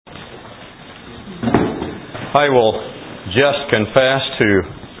I will just confess to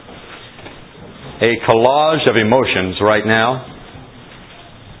a collage of emotions right now.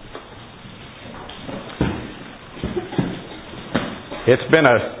 It's been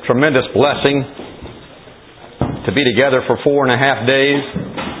a tremendous blessing to be together for 4.5 days.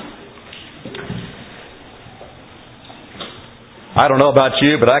 I don't know about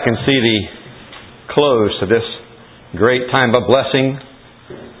you, but I can see the close to this great time of blessing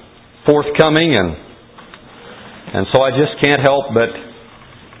forthcoming, and so I just can't help but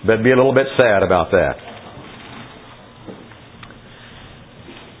be a little bit sad about that.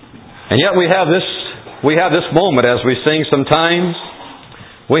 And yet we have this moment as we sing sometimes.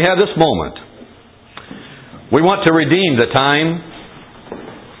 We have this moment. We want to redeem the time.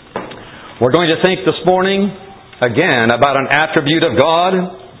 We're going to think this morning again about an attribute of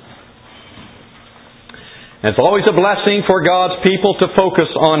God. It's always a blessing for God's people to focus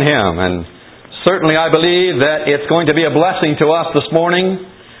on Him. And certainly I believe that it's going to be a blessing to us this morning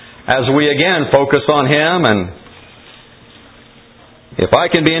as we again focus on Him. And if I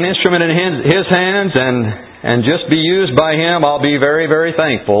can be an instrument in His hands and just be used by Him, I'll be very, very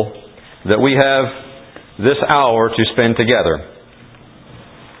thankful that we have this hour to spend together.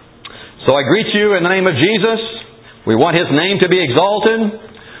 So I greet you in the name of Jesus. We want His name to be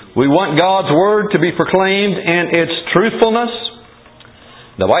exalted. We want God's Word to be proclaimed in its truthfulness.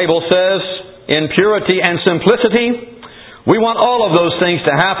 The Bible says, in purity and simplicity. We want all of those things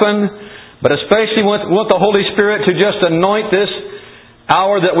to happen, but especially want the Holy Spirit to just anoint this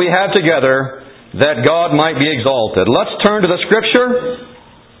hour that we have together, that God might be exalted. Let's turn to the Scripture.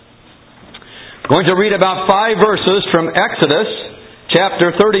 I'm going to read about 5 verses from Exodus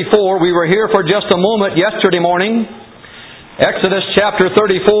chapter 34. We were here for just a moment yesterday morning. Exodus chapter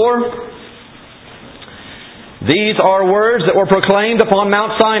 34. These are words that were proclaimed upon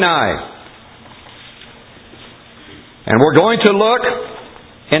Mount Sinai. And we're going to look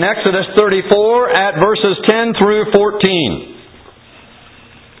in Exodus 34 at verses 10 through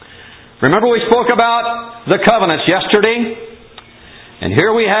 14. Remember we spoke about the covenants yesterday? And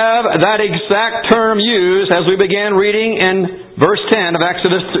here we have that exact term used as we began reading in verse 10 of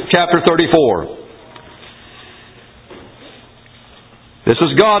Exodus chapter 34. This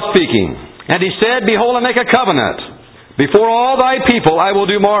is God speaking. And He said, Behold, I make a covenant. Before all thy people I will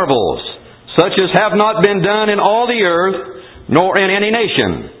do marvels, such as have not been done in all the earth, nor in any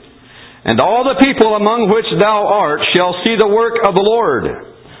nation. And all the people among which thou art shall see the work of the Lord.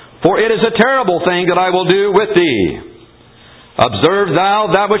 For it is a terrible thing that I will do with thee. Observe thou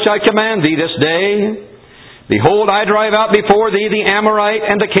that which I command thee this day. Behold, I drive out before thee the Amorite,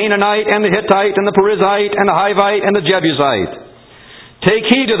 and the Canaanite, and the Hittite, and the Perizzite, and the Hivite, and the Jebusite. Take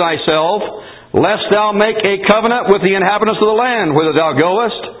heed to thyself, lest thou make a covenant with the inhabitants of the land whither thou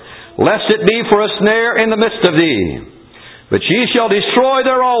goest, lest it be for a snare in the midst of thee. But ye shall destroy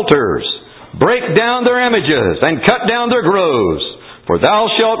their altars, break down their images, and cut down their groves. For thou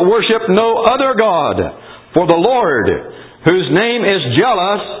shalt worship no other God, for the Lord, whose name is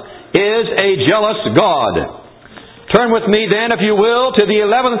jealous, is a jealous God. Turn with me then, if you will, to the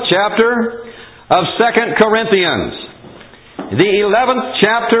 11th chapter of 2 Corinthians. The 11th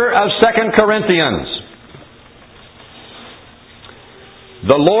chapter of 2 Corinthians.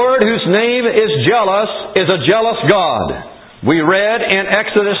 The Lord, whose name is jealous, is a jealous God. We read in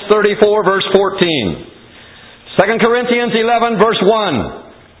Exodus 34, verse 14. 2 Corinthians 11, verse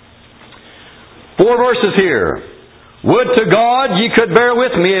 1. 4 verses here. Would to God ye could bear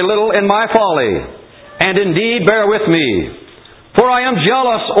with me a little in my folly, and indeed bear with me. For I am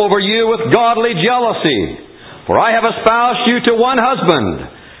jealous over you with godly jealousy. For I have espoused you to one husband,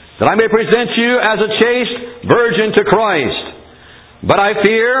 that I may present you as a chaste virgin to Christ. But I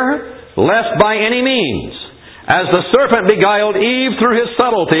fear, lest by any means, as the serpent beguiled Eve through his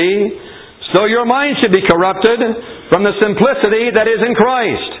subtlety, so your mind should be corrupted from the simplicity that is in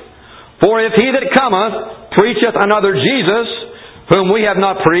Christ. For if he that cometh preacheth another Jesus, whom we have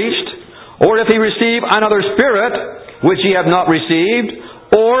not preached, or if he receive another Spirit, which ye have not received,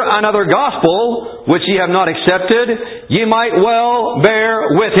 or another gospel, which ye have not accepted, ye might well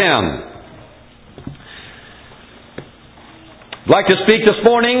bear with him. I'd like to speak this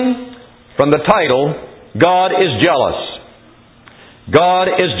morning from the title, God is Jealous. God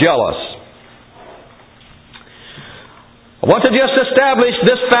is jealous. I want to just establish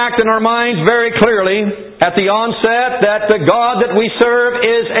this fact in our minds very clearly at the onset, that the God that we serve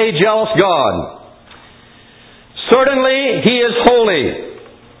is a jealous God. Certainly, He is holy.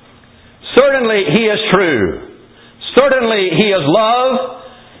 Certainly He is true. Certainly He is love.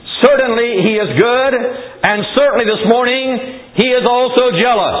 Certainly He is good. And certainly this morning He is also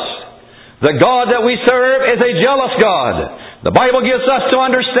jealous. The God that we serve is a jealous God. The Bible gives us to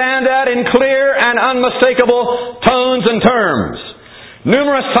understand that in clear and unmistakable tones and terms.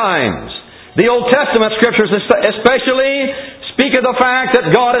 Numerous times, the Old Testament Scriptures especially speak of the fact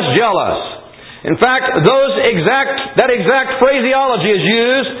that God is jealous. In fact, that exact phraseology is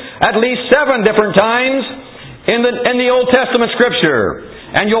used at least 7 different times in the Old Testament Scripture.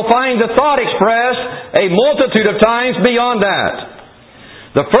 And you'll find the thought expressed a multitude of times beyond that.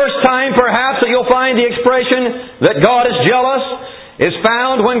 The first time, perhaps, that you'll find the expression that God is jealous is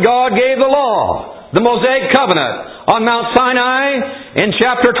found when God gave the law, the Mosaic covenant, on Mount Sinai in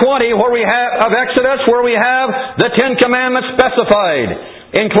chapter 20 of Exodus, where we have the 10 Commandments specified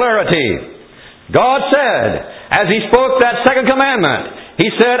in clarity. God said, as He spoke that second commandment,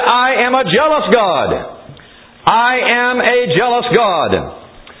 He said, I am a jealous God. I am a jealous God.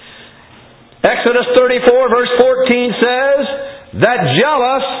 Exodus 34 verse 14 says that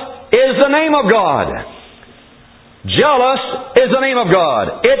jealous is the name of God. Jealous is the name of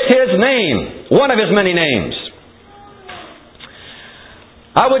God. It's His name, one of His many names.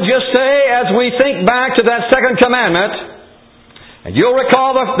 I would just say, as we think back to that second commandment, and you'll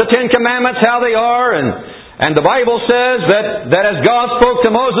recall the 10 Commandments, how they are, and the Bible says that as God spoke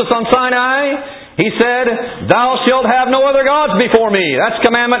to Moses on Sinai, He said, Thou shalt have no other gods before me. That's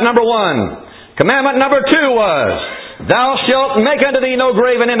commandment number 1. Commandment number 2 was, Thou shalt make unto thee no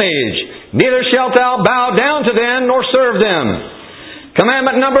graven image, neither shalt thou bow down to them, nor serve them.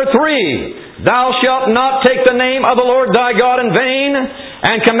 Commandment number 3, Thou shalt not take the name of the Lord thy God in vain.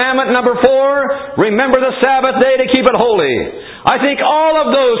 And commandment number 4, remember the Sabbath day to keep it holy. I think all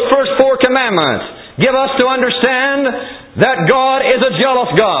of those first 4 commandments give us to understand that God is a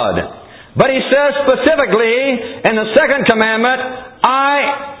jealous God. But He says specifically in the second commandment,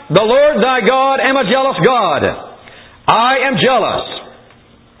 I, the Lord thy God, am a jealous God. I am jealous.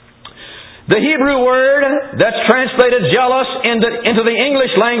 The Hebrew word that's translated jealous into the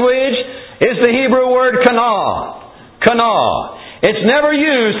English language is the Hebrew word kana. Kana. It's never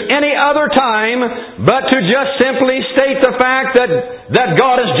used any other time but to just simply state the fact that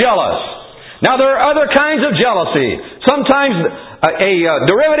God is jealous. Now, there are other kinds of jealousy. Sometimes a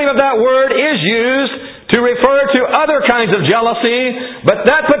derivative of that word is used to refer to other kinds of jealousy, but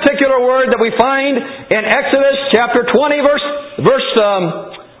that particular word that we find in Exodus chapter 20,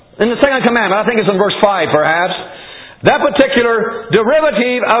 in the second commandment, I think it's in verse 5 perhaps, that particular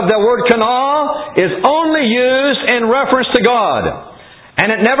derivative of the word kana is only used in reference to God.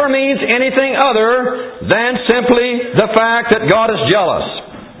 And it never means anything other than simply the fact that God is jealous.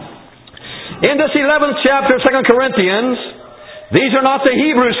 In this 11th chapter of 2 Corinthians, these are not the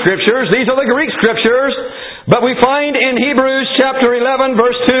Hebrew Scriptures, these are the Greek Scriptures, but we find in Hebrews chapter 11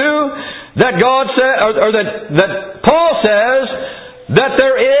 verse 2 that God says, that Paul says that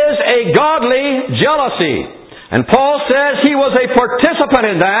there is a godly jealousy. And Paul says he was a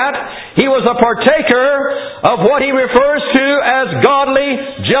participant in that. He was a partaker of what he refers to as godly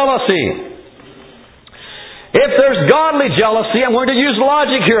jealousy. If there's godly jealousy, I'm going to use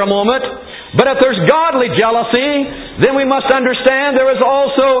logic here a moment, but if there's godly jealousy, then we must understand there is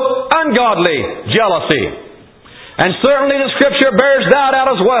also ungodly jealousy. And certainly the Scripture bears that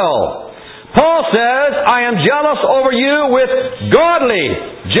out as well. Paul says, I am jealous over you with godly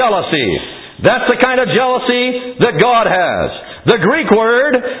jealousy. That's the kind of jealousy that God has. The Greek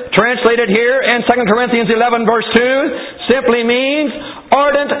word, translated here in 2 Corinthians 11 verse 2, simply means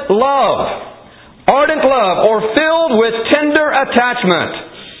ardent love. Ardent love, or filled with tender attachment.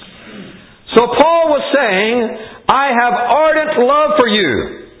 So Paul was saying, I have ardent love for you.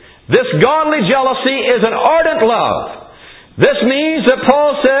 This godly jealousy is an ardent love. This means that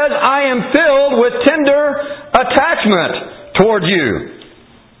Paul says, I am filled with tender attachment toward you.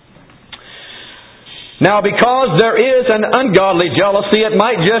 Now, because there is an ungodly jealousy, it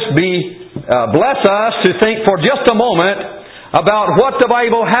might just bless us to think for just a moment about what the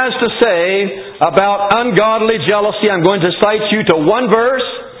Bible has to say about ungodly jealousy. I'm going to cite you to one verse.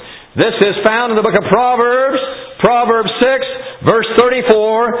 This is found in the book of Proverbs, Proverbs 6, verse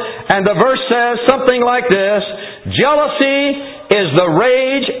 34, and the verse says something like this, Jealousy is the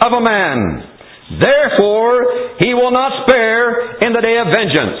rage of a man. Therefore, he will not spare in the day of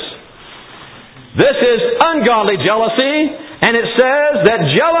vengeance. This is ungodly jealousy, and it says that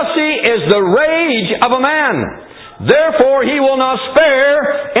jealousy is the rage of a man. Therefore, he will not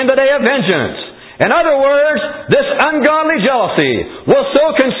spare in the day of vengeance. In other words, this ungodly jealousy will so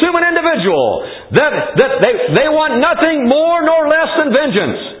consume an individual that they want nothing more nor less than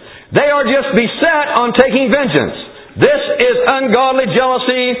vengeance. They are just beset on taking vengeance. This is ungodly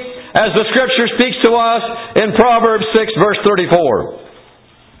jealousy, as the Scripture speaks to us in Proverbs 6, verse 34.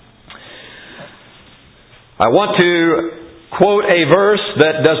 I want to quote a verse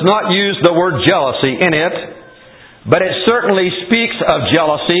that does not use the word jealousy in it, but it certainly speaks of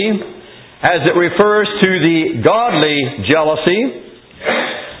jealousy as it refers to the godly jealousy.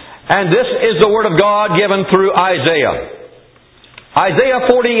 And this is the Word of God given through Isaiah. Isaiah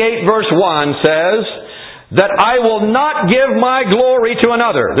 48 verse 1 says that I will not give my glory to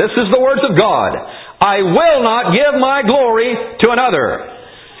another. This is the words of God. I will not give my glory to another.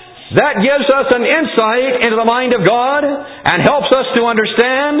 That gives us an insight into the mind of God and helps us to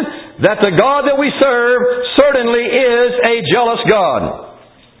understand that the God that we serve certainly is a jealous God.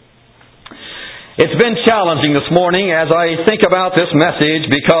 It's been challenging this morning as I think about this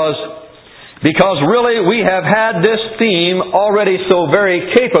message because really we have had this theme already so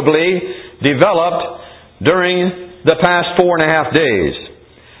very capably developed during the past 4.5 days.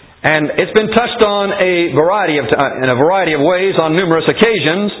 And it's been touched on in a variety of ways on numerous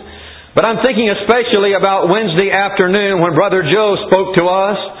occasions. But I'm thinking especially about Wednesday afternoon when Brother Joe spoke to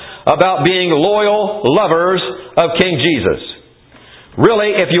us about being loyal lovers of King Jesus.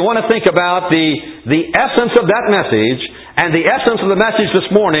 Really, if you want to think about the essence of that message and the essence of the message this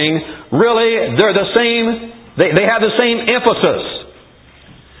morning, really they're the same, they have the same emphasis.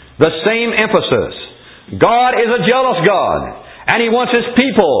 The same emphasis. God is a jealous God. And He wants His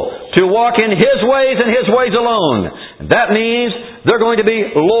people to walk in His ways and His ways alone. That means they're going to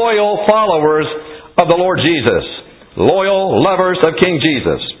be loyal followers of the Lord Jesus. Loyal lovers of King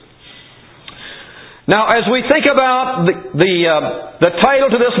Jesus. Now, as we think about the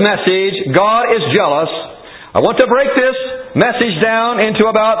title to this message, God is Jealous, I want to break this message down into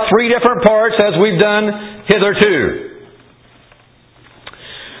about 3 different parts as we've done hitherto.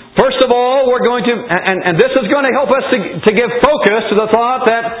 First of all, we're going to, and this is going to help us to give focus to the thought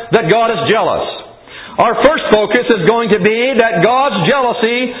that God is jealous. Our first focus is going to be that God's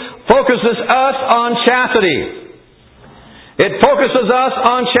jealousy focuses us on chastity. It focuses us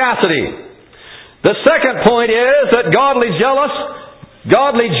on chastity. The second point is that godly jealousy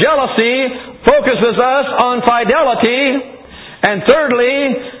focuses us on fidelity. And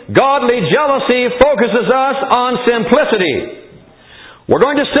thirdly, godly jealousy focuses us on simplicity. We're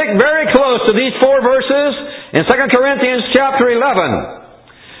going to stick very close to these 4 verses in 2 Corinthians chapter 11.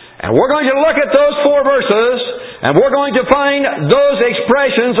 And we're going to look at those 4 verses, and we're going to find those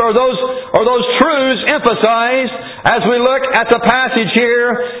expressions or those truths emphasized as we look at the passage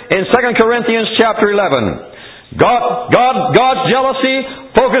here in 2 Corinthians chapter 11. God's jealousy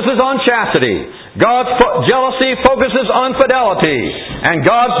focuses on chastity. God's jealousy focuses on fidelity. And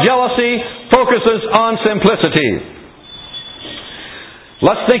God's jealousy focuses on simplicity.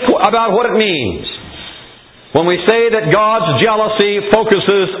 Let's think about what it means when we say that God's jealousy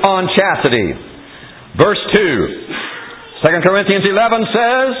focuses on chastity. Verse 2. 2 Corinthians 11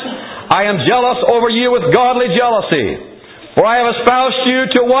 says, I am jealous over you with godly jealousy, for I have espoused you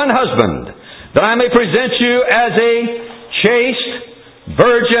to one husband, that I may present you as a chaste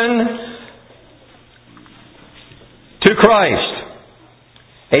virgin to Christ.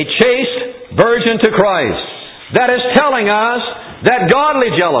 A chaste virgin to Christ. That is telling us that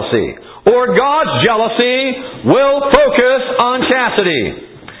godly jealousy, or God's jealousy, will focus on chastity.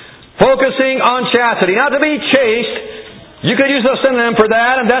 Focusing on chastity. Now, to be chaste, you could use a synonym for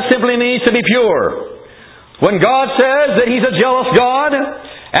that, and that simply means to be pure. When God says that He's a jealous God,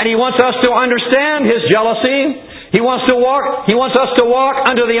 and He wants us to understand His jealousy, He wants us to walk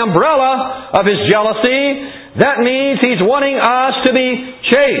under the umbrella of His jealousy, that means He's wanting us to be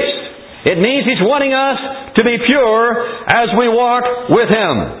chaste. It means He's wanting us to be pure as we walk with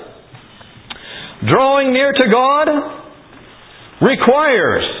Him. Drawing near to God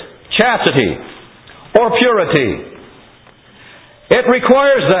requires chastity or purity. It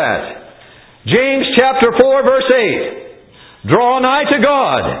requires that. James chapter 4 verse 8. Draw nigh to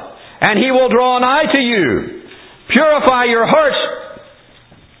God, and He will draw nigh to you. Purify your hearts.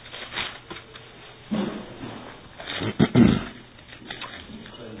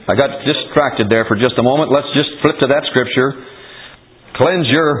 I got distracted there for just a moment. Let's just flip to that scripture. Cleanse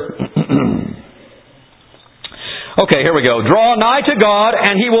your... Okay, here we go. Draw nigh to God,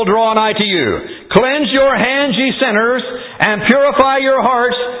 and He will draw nigh to you. Cleanse your hands, ye sinners, and purify your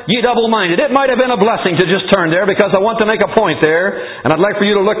hearts, ye double-minded. It might have been a blessing to just turn there, because I want to make a point there, and I'd like for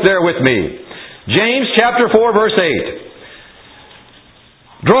you to look there with me. James chapter 4, verse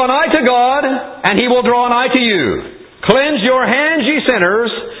 8. Draw nigh to God, and He will draw nigh to you. Cleanse your hands, ye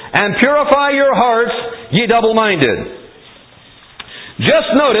sinners, and purify your hearts, ye double-minded.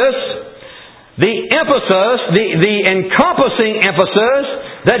 Just notice the emphasis, the encompassing emphasis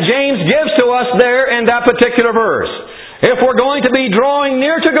that James gives to us there in that particular verse. If we're going to be drawing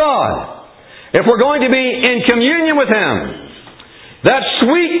near to God, if we're going to be in communion with Him, that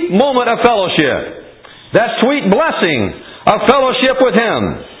sweet moment of fellowship, that sweet blessing of fellowship with Him,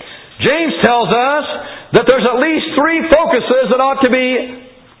 James tells us that there's at least three focuses that ought to be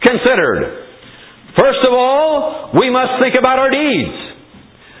considered. First of all, we must think about our deeds.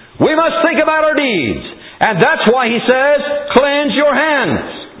 We must think about our deeds. And that's why he says, cleanse your hands.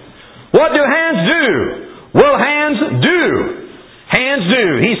 What do hands do? Well, hands do. Hands do.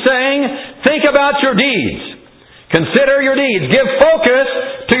 He's saying, think about your deeds. Consider your deeds. Give focus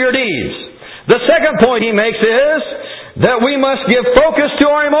to your deeds. The second point he makes is that we must give focus to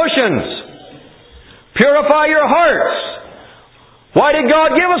our emotions. Purify your hearts. Why did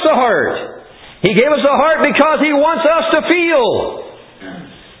God give us a heart? He gave us a heart because He wants us to feel.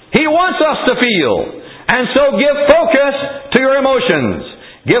 He wants us to feel. And so give focus to your emotions.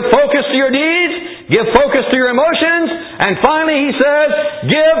 Give focus to your deeds. Give focus to your emotions. And finally he says,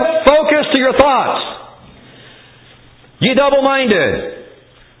 give focus to your thoughts. Ye double-minded.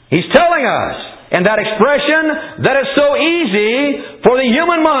 He's telling us in that expression that it's so easy for the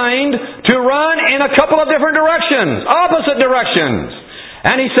human mind to run in a couple of different directions, opposite directions.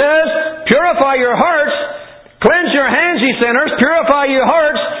 And he says, purify your hearts. Cleanse your hands, ye sinners. Purify your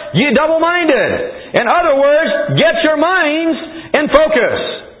hearts, ye double-minded. In other words, get your minds in focus.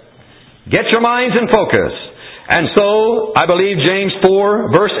 Get your minds in focus. And so, I believe James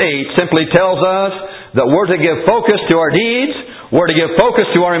 4, verse 8 simply tells us that we're to give focus to our deeds, we're to give focus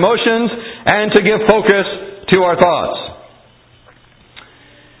to our emotions, and to give focus to our thoughts.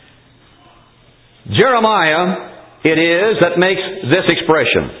 Jeremiah, it is that makes this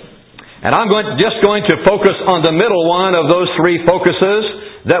expression. And I'm just going to focus on the middle one of those three focuses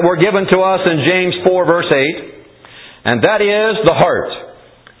that were given to us in James 4 verse 8. And that is the heart,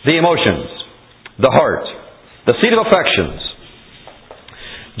 the emotions, the heart, the seat of affections.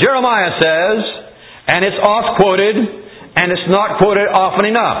 Jeremiah says, and it's oft quoted, and it's not quoted often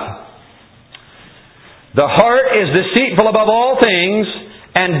enough, the heart is deceitful above all things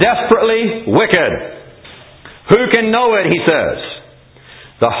and desperately wicked. Who can know it, he says.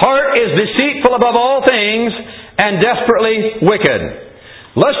 The heart is deceitful above all things and desperately wicked.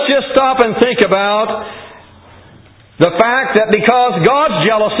 Let's just stop and think about the fact that because God's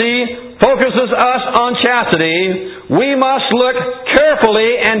jealousy focuses us on chastity, we must look carefully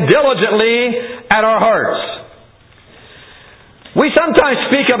and diligently at our hearts. We sometimes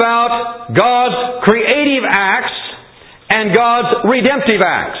speak about God's creative acts and God's redemptive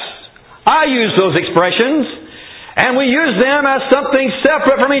acts. I use those expressions. And we use them as something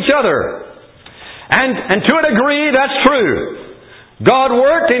separate from each other. And to a degree, that's true. God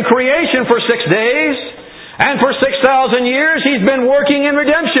worked in creation for 6 days, and for 6,000 years He's been working in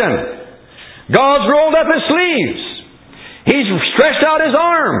redemption. God's rolled up His sleeves. He's stretched out His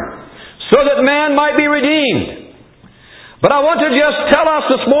arm so that man might be redeemed. But I want to just tell us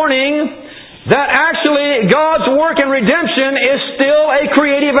this morning that actually God's work in redemption is still a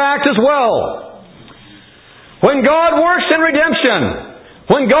creative act as well. When God works in redemption,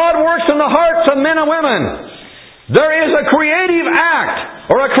 when God works in the hearts of men and women, there is a creative act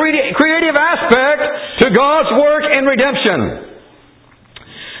or a creative aspect to God's work in redemption.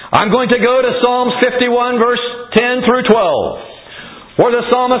 I'm going to go to Psalms 51 verse 10 through 12, where the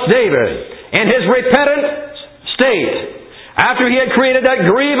psalmist David, in his repentant state, after he had created that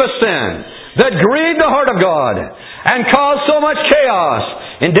grievous sin that grieved the heart of God and caused so much chaos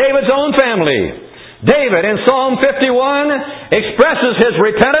in David's own family, David in Psalm 51 expresses his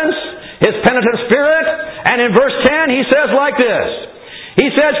repentance, his penitent spirit, and in verse 10 he says like this. He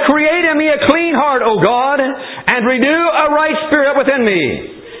says, create in me a clean heart, O God, and renew a right spirit within me.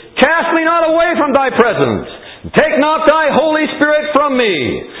 Cast me not away from Thy presence. Take not Thy Holy Spirit from me.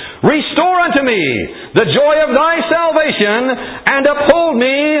 Restore unto me the joy of Thy salvation, and uphold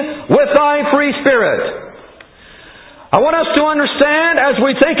me with Thy free spirit. I want us to understand as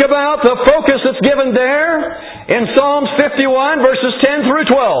we think about the focus that's given there in Psalms 51 verses 10 through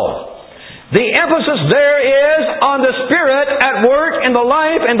 12. The emphasis there is on the Spirit at work in the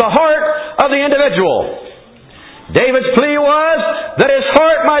life and the heart of the individual. David's plea was that his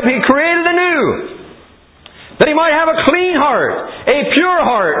heart might be created anew, that he might have a clean heart, a pure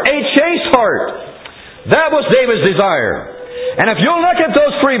heart, a chaste heart. That was David's desire. And if you'll look at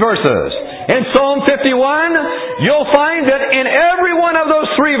those three verses, in Psalm 51, you'll find that in every one of those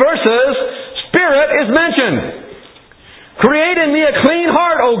three verses, Spirit is mentioned. Create in me a clean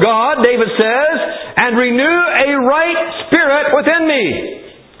heart, O God, David says, and renew a right spirit within me.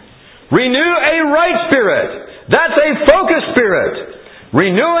 Renew a right spirit. That's a focused spirit.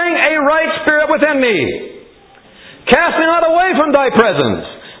 Renewing a right spirit within me. Cast me not away from Thy presence.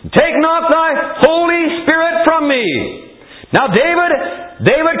 Take not thy Holy Spirit from me. Now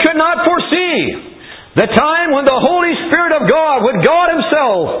David could not foresee the time when the Holy Spirit of God, God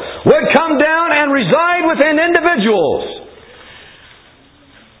Himself, would come down and reside within individuals.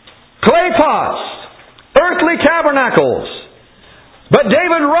 Clay pots, earthly tabernacles. But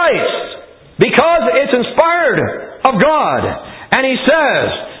David writes, because it's inspired of God, and he says,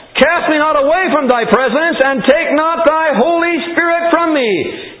 cast me not away from thy presence, and take not thy Holy Spirit from me.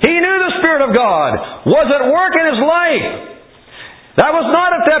 He knew the Spirit of God was at work in his life. That was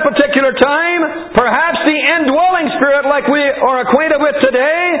not at that particular time, perhaps the indwelling Spirit like we are acquainted with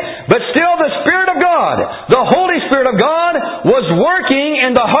today, but still the Spirit of God, the Holy Spirit of God, was working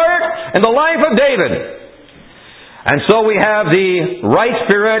in the heart and the life of David. And so we have the right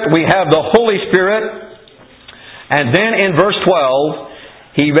Spirit, we have the Holy Spirit, and then in verse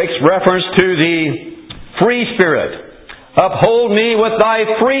 12, he makes reference to the free Spirit. Uphold me with thy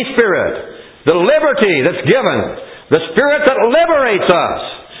free Spirit, the liberty that's given, the Spirit that liberates us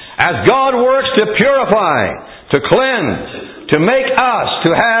as God works to purify, to cleanse, to make us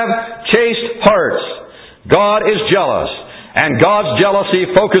to have chaste hearts. God is jealous, and God's jealousy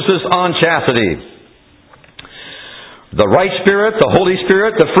focuses on chastity. The right Spirit, the Holy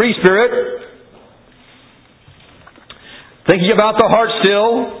Spirit, the free Spirit. Thinking about the heart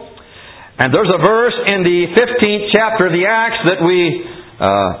still, and there's a verse in the 15th chapter of the Acts that we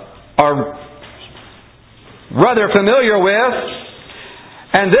are rather familiar with,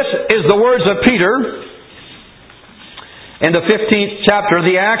 and this is the words of Peter in the 15th chapter of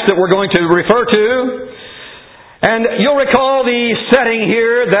the Acts that we're going to refer to. And you'll recall the setting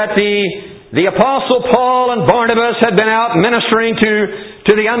here that the Apostle Paul and Barnabas had been out ministering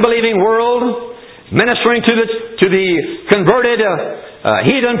to the unbelieving world, ministering to the converted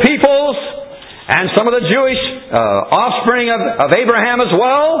heathen peoples, and some of the Jewish offspring of Abraham as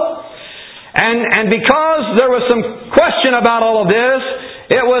well. And because there was some question about all of this,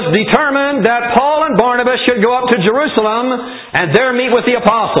 it was determined that Paul and Barnabas should go up to Jerusalem and there meet with the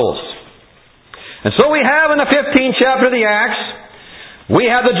apostles. And so we have in the 15th chapter of the Acts, we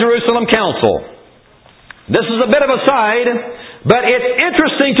have the Jerusalem Council. This is a bit of a side, but it's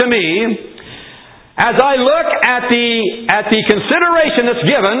interesting to me as I look at the consideration that's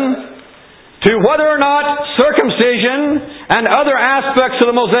given to whether or not circumcision and other aspects of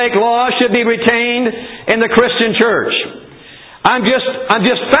the Mosaic Law should be retained in the Christian church. I'm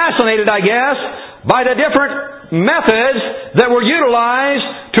just fascinated, I guess, by the different methods that were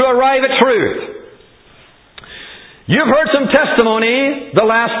utilized to arrive at truth. You've heard some testimony the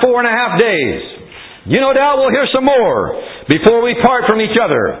last 4.5 days. You no doubt will hear some more before we part from each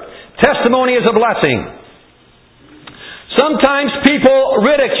other. Testimony is a blessing. Sometimes people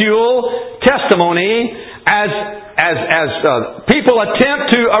ridicule testimony as people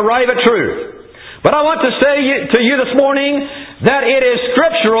attempt to arrive at truth. But I want to say to you this morning that it is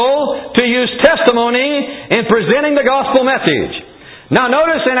scriptural to use testimony in presenting the gospel message. Now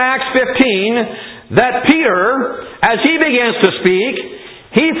notice in Acts 15 that Peter, as he begins to speak,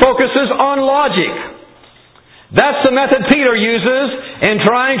 he focuses on logic. That's the method Peter uses in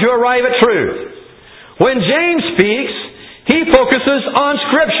trying to arrive at truth. When James speaks, he focuses on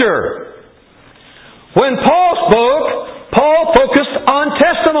Scripture. When Paul spoke, Paul focused on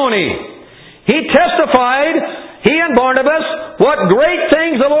testimony. He testified, he and Barnabas, what great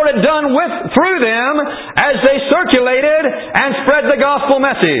things the Lord had done through them as they circulated and spread the gospel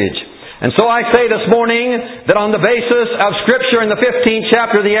message. And so I say this morning that on the basis of Scripture in the 15th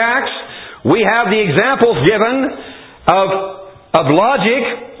chapter of the Acts, we have the examples given of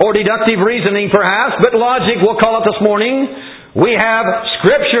logic, or deductive reasoning perhaps, but logic we'll call it this morning. We have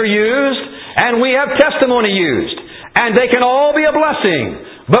Scripture used, and we have testimony used. And they can all be a blessing.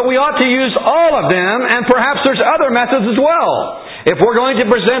 But we ought to use all of them, and perhaps there's other methods as well, if we're going to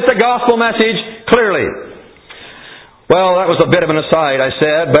present the gospel message clearly. Well, that was a bit of an aside, I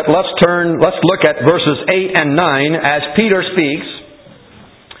said, but let's look at verses 8 and 9 as Peter speaks.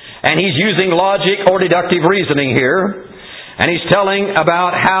 And he's using logic or deductive reasoning here. And he's telling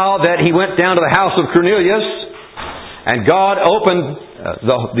about how that he went down to the house of Cornelius, and God opened,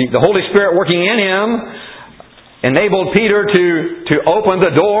 the Holy Spirit working in him, enabled Peter to open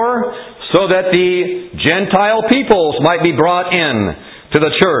the door so that the Gentile peoples might be brought in to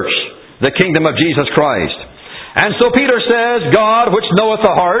the church, the kingdom of Jesus Christ. And so Peter says, God, which knoweth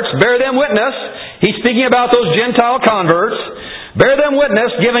the hearts, bear them witness. He's speaking about those Gentile converts. Bear them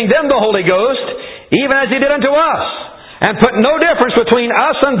witness, giving them the Holy Ghost, even as He did unto us. And put no difference between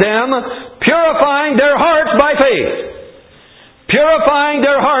us and them, purifying their hearts by faith. Purifying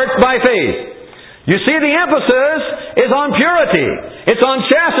their hearts by faith. You see, the emphasis is on purity. It's on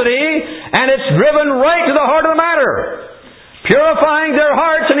chastity, and it's driven right to the heart of the matter. Purifying their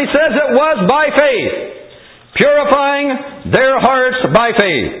hearts, and he says it was by faith. Purifying their hearts by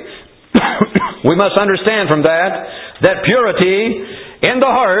faith. We must understand from that purity in the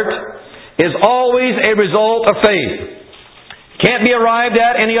heart is always a result of faith. Can't be arrived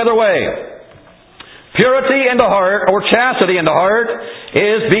at any other way. Purity in the heart, or chastity in the heart,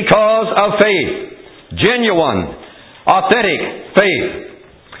 is because of faith. Genuine, authentic faith.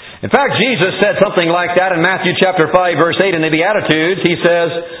 In fact, Jesus said something like that in Matthew chapter 5, verse 8 in the Beatitudes. He says,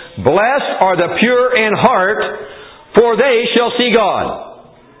 "Blessed are the pure in heart, for they shall see God."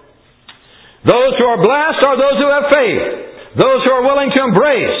 Those who are blessed are those who have faith. Those who are willing to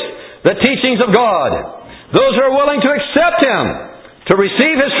embrace the teachings of God. Those who are willing to accept Him, to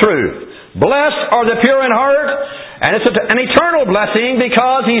receive His truth. Blessed are the pure in heart, and it's an eternal blessing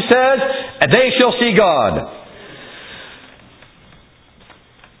because He says, they shall see God.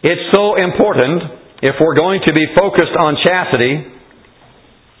 It's so important, if we're going to be focused on chastity,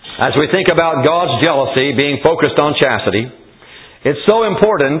 as we think about God's jealousy being focused on chastity, it's so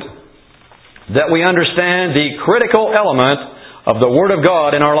important that we understand the critical element of the Word of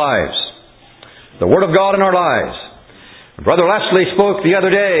God in our lives. The Word of God in our lives. Brother Leslie spoke the other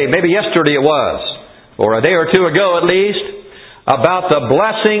day, maybe yesterday it was, or a day or two ago at least, about the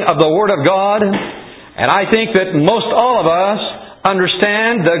blessing of the Word of God. And I think that most all of us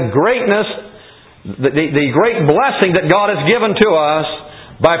understand the greatness, the great blessing that God has given to us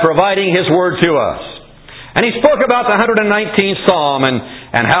by providing His Word to us. And he spoke about the 119th Psalm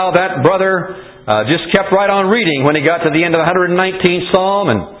and how that brother just kept right on reading when he got to the end of the 119th Psalm.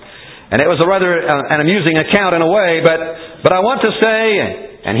 And it was a rather an amusing account in a way, but I want to say,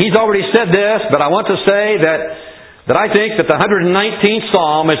 and he's already said this, but I want to say that I think that the 119th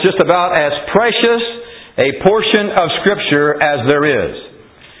Psalm is just about as precious a portion of Scripture as there is.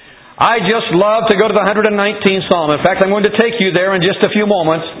 I just love to go to the 119th Psalm. In fact, I'm going to take you there in just a few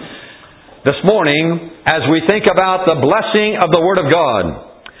moments this morning as we think about the blessing of the Word of God.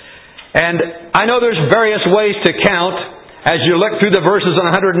 And I know there's various ways to count as you look through the verses in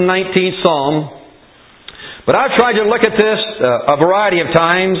the 119th Psalm. But I've tried to look at this a variety of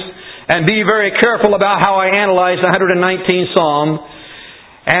times and be very careful about how I analyze the 119th Psalm.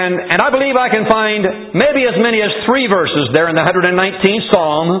 And I believe I can find maybe as many as 3 verses there in the 119th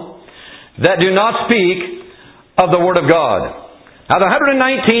Psalm that do not speak of the Word of God. Now the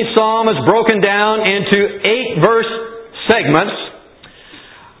 119th Psalm is broken down into 8 verse segments,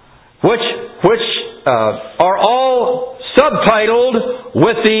 which are all subtitled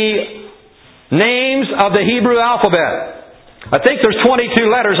with the names of the Hebrew alphabet. I think there's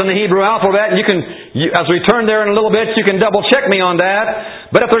 22 letters in the Hebrew alphabet, and as we turn there in a little bit, you can double check me on that.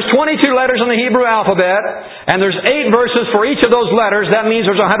 But if there's 22 letters in the Hebrew alphabet, and there's 8 verses for each of those letters, that means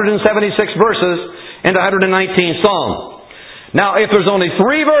there's 176 verses in the 119th Psalm. Now, if there's only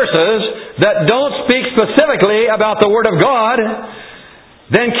 3 verses that don't speak specifically about the Word of God,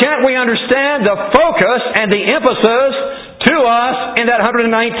 then can't we understand the focus and the emphasis to us in that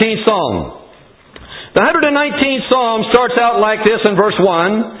 119th Psalm? The 119th Psalm starts out like this in verse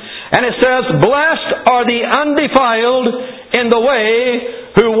 1, and it says, "Blessed are the undefiled in the way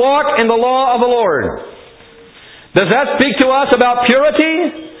who walk in the law of the Lord." Does that speak to us about purity?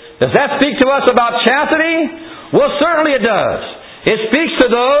 Does that speak to us about chastity? Well, certainly it does. It speaks to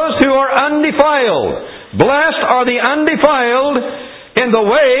those who are undefiled. Blessed are the undefiled in the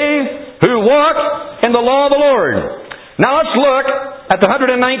way who walk in the law of the Lord. Now let's look at the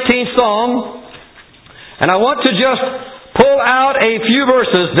 119th Psalm. And I want to just pull out a few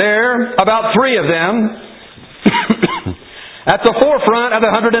verses there, about 3 of them, at the forefront of the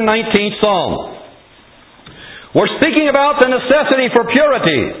 119th Psalm. We're speaking about the necessity for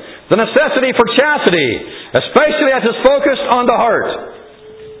purity, the necessity for chastity, especially as it's focused on the heart.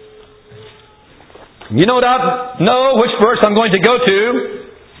 You no doubt know which verse I'm going to go to,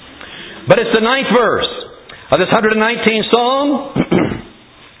 but it's the 9th verse of this 119th Psalm.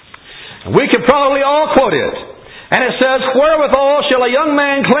 We could probably all quote it. And it says, "Wherewithal shall a young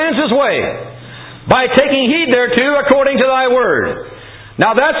man cleanse his way? By taking heed thereto according to thy word."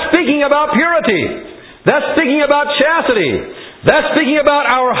 Now that's speaking about purity. That's speaking about chastity. That's speaking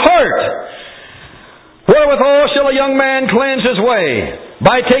about our heart. "Wherewithal shall a young man cleanse his way?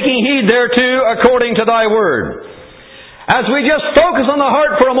 By taking heed thereto according to thy word." As we just focus on the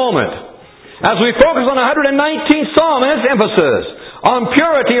heart for a moment, as we focus on the 119th Psalm and its emphasis on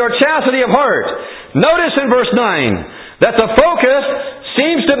purity or chastity of heart, notice in verse 9 that the focus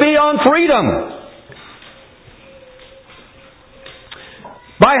seems to be on freedom.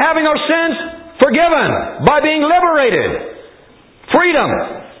 By having our sins forgiven, by being liberated Freedom.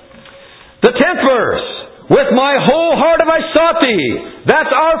 The 10th verse. With my whole heart have I sought Thee.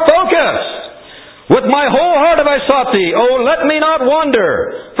 That's our focus. With my whole heart have I sought Thee. Oh, let me not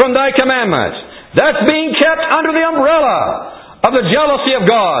wander from Thy commandments. That's being kept under the umbrella of the jealousy of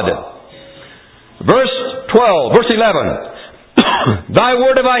God. Verse 11. Thy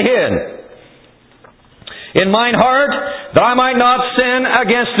word have I hid in mine heart, that I might not sin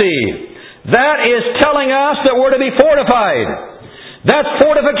against Thee. That is telling us that we're to be fortified. That's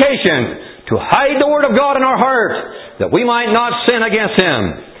fortification. To hide the Word of God in our heart, that we might not sin against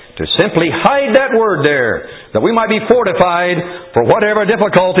Him. To simply hide that Word there, that we might be fortified for whatever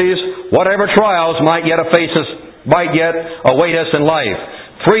difficulties, whatever trials might yet await us in life.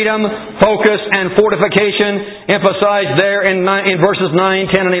 Freedom, focus, and fortification emphasized there in verses 9,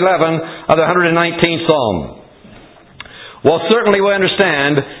 10, and 11 of the 119th Psalm. Well, certainly we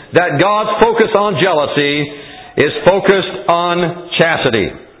understand that God's focus on jealousy is focused on chastity.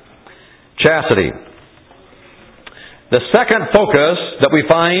 Chastity. The second focus that we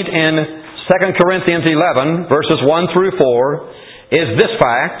find in 2 Corinthians 11, verses 1 through 4, is this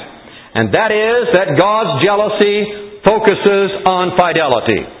fact, and that is that God's jealousy focuses on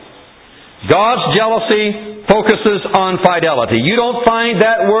fidelity. God's jealousy focuses on fidelity. You don't find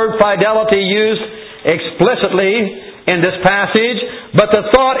that word fidelity used explicitly in this passage, but the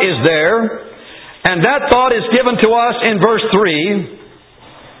thought is there, and that thought is given to us in verse 3,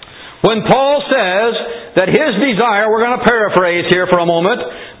 when Paul says that his desire, we're going to paraphrase here for a moment,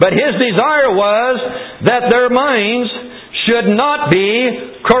 but his desire was that their minds should not be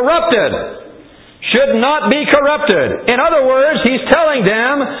corrupted. Should not be corrupted. In other words, he's telling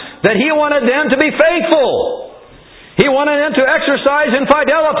them that he wanted them to be faithful. He wanted them to exercise in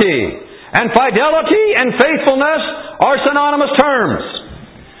fidelity. And fidelity and faithfulness are synonymous terms.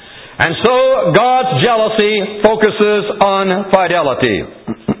 And so God's jealousy focuses on fidelity.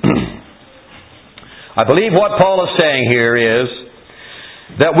 I believe what Paul is saying here is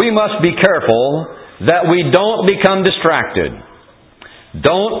that we must be careful that we don't become distracted.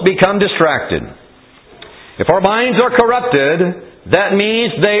 Don't become distracted. If our minds are corrupted, that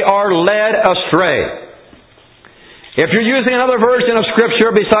means they are led astray. If you're using another version of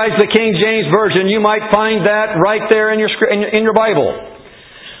Scripture besides the King James Version, you might find that right there in your Bible.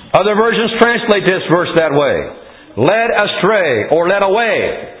 Other versions translate this verse that way. Led astray or led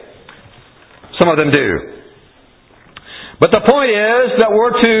away. Some of them do. But the point is that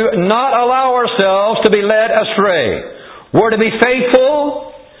we're to not allow ourselves to be led astray. We're to be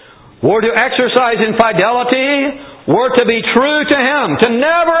faithful. We're to exercise in fidelity. We're to be true to Him. To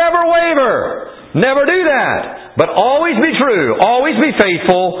never ever waver. Never do that. But always be true. Always be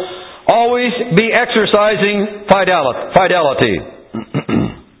faithful. Always be exercising fidelity.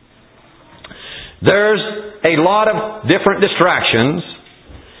 There's a lot of different distractions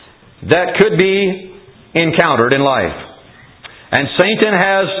that could be encountered in life. And Satan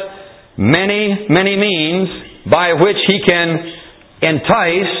has many, many means by which he can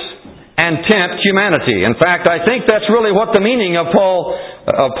entice and tempt humanity. In fact, I think that's really what the meaning of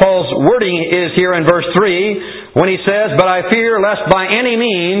Paul's wording is here in verse 3 when he says, "But I fear lest by any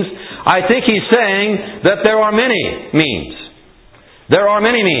means," I think he's saying that there are many means. There are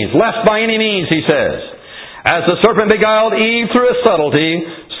many means. Lest by any means, he says. As the serpent beguiled Eve through his subtlety,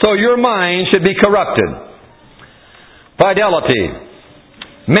 so your mind should be corrupted. Fidelity.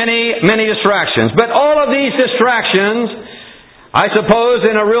 Many, many distractions. But all of these distractions, I suppose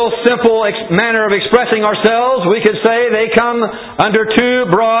in a real simple manner of expressing ourselves, we could say they come under two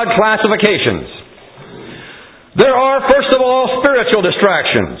broad classifications. There are, first of all, spiritual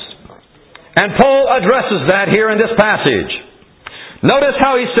distractions. And Paul addresses that here in this passage. Notice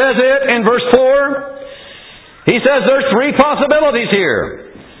how he says it in verse 4. He says there's three possibilities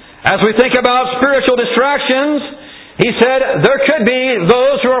here. As we think about spiritual distractions, he said there could be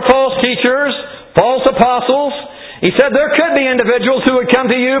those who are false teachers, false apostles. He said there could be individuals who would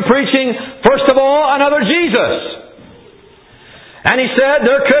come to you preaching, first of all, another Jesus. And he said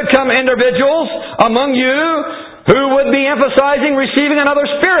there could come individuals among you who would be emphasizing receiving another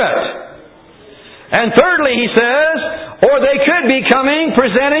spirit. And thirdly, he says, or they could be coming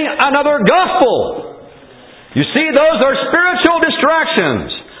presenting another gospel. You see, those are spiritual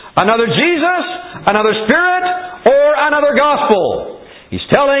distractions. Another Jesus, another spirit, or another gospel. He's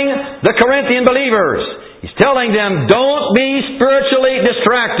telling the Corinthian believers, he's telling them, don't be spiritually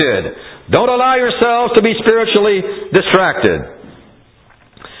distracted. Don't allow yourselves to be spiritually distracted.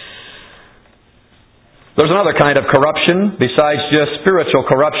 There's another kind of corruption besides just spiritual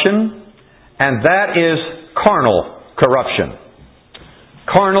corruption, and that is carnal corruption.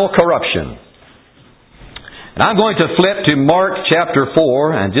 Carnal corruption. And I'm going to flip to Mark chapter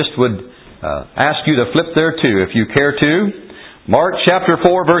 4, and just would ask you to flip there too, if you care to. Mark chapter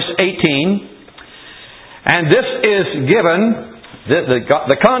 4, verse 18. And this is given,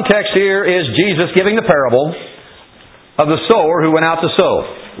 the context here is Jesus giving the parable of the sower who went out to sow.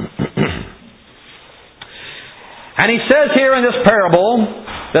 And He says here in this parable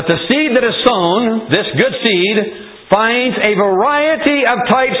that the seed that is sown, this good seed, finds a variety of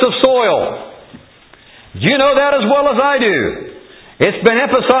types of soil. You know that as well as I do. It's been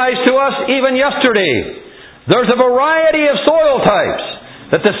emphasized to us even yesterday. There's a variety of soil types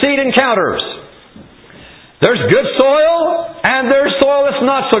that the seed encounters. There's good soil and there's soil that's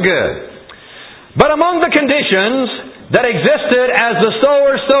not so good. But among the conditions that existed as the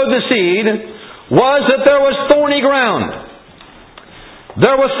sower sowed the seed was that there was thorny ground.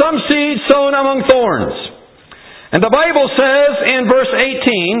 There was some seed sown among thorns. And the Bible says in verse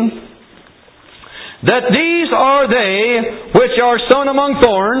 18 that these are they which are sown among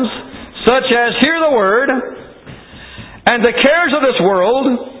thorns, such as hear the word, and the cares of this world,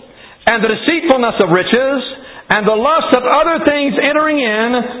 and the deceitfulness of riches, and the lust of other things entering in,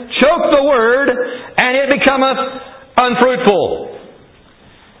 choke the word, and it becometh unfruitful.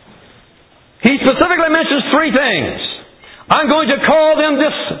 He specifically mentions three things. I'm going to call them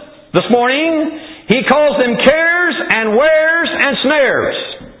this morning. He calls them cares and wares and snares.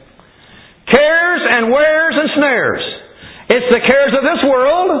 Cares and wares and snares. It's the cares of this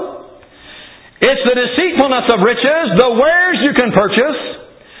world. It's the deceitfulness of riches, the wares you can purchase.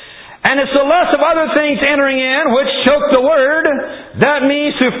 And it's the lust of other things entering in, which choke the word. That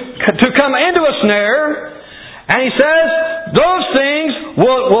means to come into a snare. And he says, those things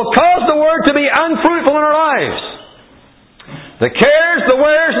will cause the word to be unfruitful in our lives. The cares, the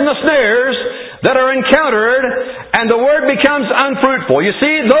wares, and the snares that are encountered, and the word becomes unfruitful. You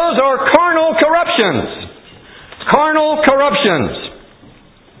see, those are carnal corruptions. Carnal corruptions.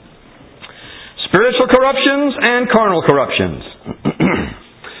 Spiritual corruptions and carnal corruptions.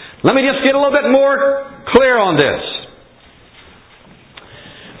 Let me just get a little bit more clear on this.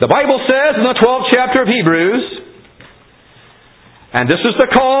 The Bible says in the 12th chapter of Hebrews, and this is the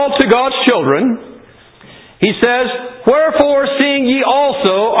call to God's children, He says, wherefore, seeing ye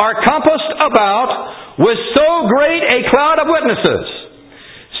also are compassed about with so great a cloud of witnesses,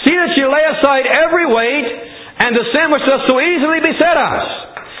 see that ye lay aside every weight and the sin which doth so easily beset us.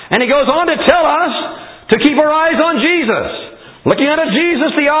 And he goes on to tell us to keep our eyes on Jesus, looking unto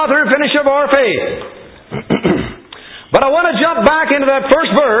Jesus, the author and finisher of our faith. But I want to jump back into that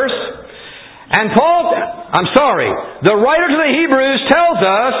first verse, and the writer to the Hebrews tells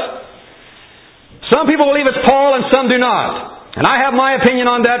us, some people believe it's Paul and some do not. And I have my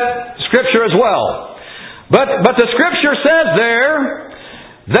opinion on that Scripture as well. But the Scripture says there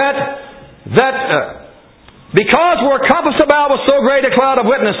that because we're compassed about with so great a cloud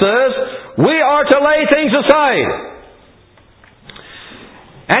of witnesses, we are to lay things aside.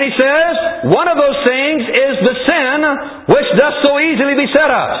 And he says, one of those things is the sin which doth so easily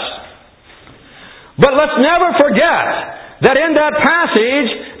beset us. But let's never forget that in that passage,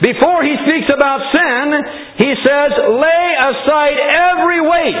 before he speaks about sin, he says, lay aside every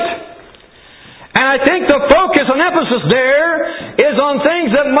weight. And I think the focus and emphasis there is on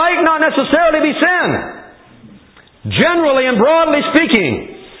things that might not necessarily be sin. Generally and broadly speaking,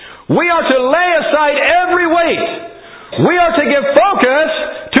 we are to lay aside every weight. We are to give focus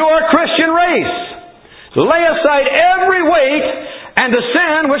to our Christian race. Lay aside every weight and the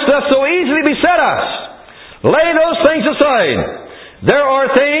sin which doth so easily beset us. Lay those things aside. There are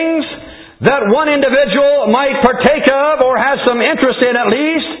things that one individual might partake of or has some interest in at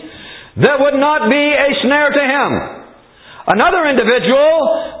least that would not be a snare to him. Another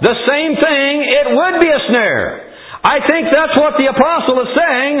individual, the same thing, it would be a snare. I think that's what the apostle is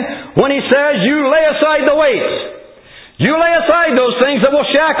saying when he says, you lay aside the weights. You lay aside those things that will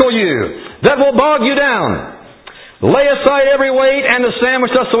shackle you, that will bog you down. Lay aside every weight and the sin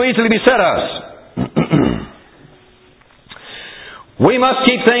which does so easily beset us. We must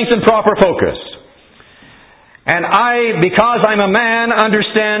keep things in proper focus. And I, because I'm a man,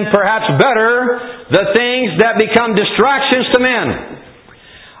 understand perhaps better the things that become distractions to men.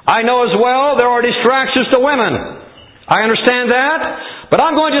 I know as well there are distractions to women. I understand that. But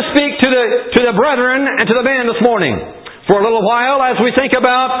I'm going to speak to the brethren and to the men this morning for a little while as we think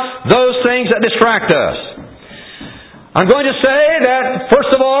about those things that distract us. I'm going to say that,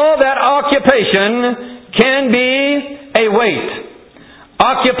 first of all, that occupation can be a weight.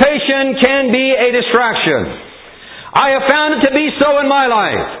 Occupation can be a distraction. I have found it to be so in my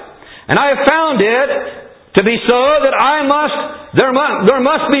life. And I have found it to be so that I must there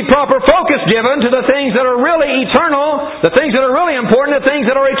must be proper focus given to the things that are really eternal, the things that are really important, the things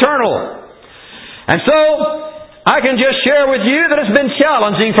that are eternal. And so, I can just share with you that it's been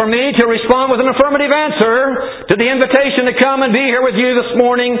challenging for me to respond with an affirmative answer to the invitation to come and be here with you this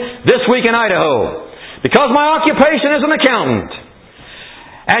morning, this week in Idaho. Because my occupation is an accountant.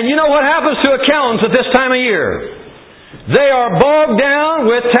 And you know what happens to accountants at this time of year? They are bogged down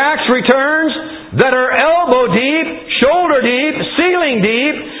with tax returns that are elbow deep, shoulder deep, ceiling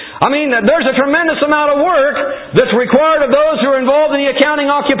deep. I mean, there's a tremendous amount of work that's required of those who are involved in the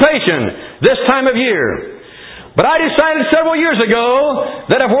accounting occupation this time of year. But I decided several years ago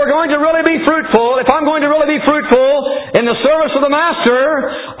that if we're going to really be fruitful, if I'm going to really be fruitful in the service of the Master,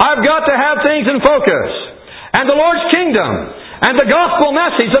 I've got to have things in focus. And the Lord's kingdom and the gospel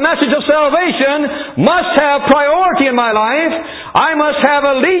message, the message of salvation, must have priority in my life. I must have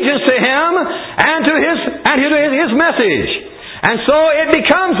allegiance to Him and to His message. And so it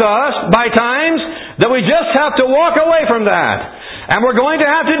becomes us, by times, that we just have to walk away from that. And we're going to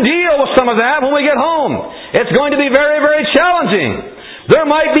have to deal with some of that when we get home. It's going to be very, very challenging. There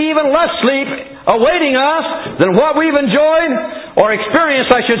might be even less sleep awaiting us than what we've enjoyed, or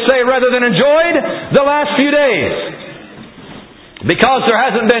experienced, I should say, rather than enjoyed, the last few days. Because there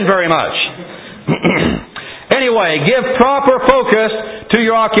hasn't been very much. Anyway, give proper focus to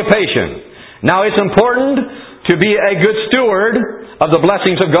your occupation. Now, it's important to be a good steward of the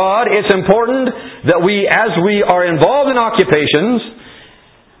blessings of God. It's important that we, as we are involved in occupations,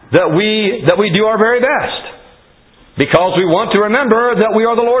 that we do our very best. Because we want to remember that we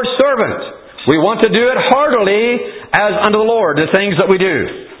are the Lord's servant. We want to do it heartily as unto the Lord, the things that we do.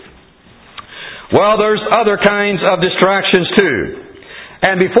 Well, there's other kinds of distractions too.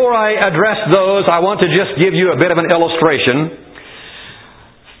 And before I address those, I want to just give you a bit of an illustration.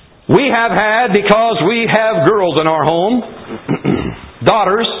 We have had, because we have girls in our home,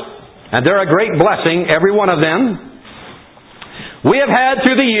 daughters, and they're a great blessing, every one of them. We have had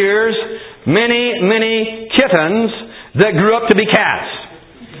through the years many, many kittens that grew up to be cats.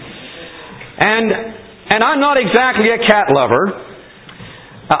 And I'm not exactly a cat lover.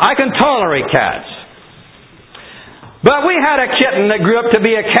 I can tolerate cats. But we had a kitten that grew up to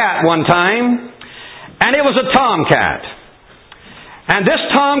be a cat one time, and it was a tomcat. And this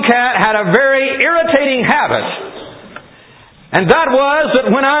tomcat had a very irritating habit. And that was that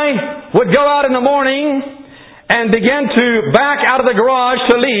when I would go out in the morning and begin to back out of the garage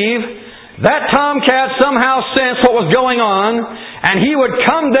to leave, that tomcat somehow sensed what was going on, and he would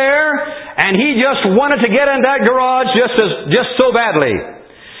come there, and he just wanted to get in that garage just so badly.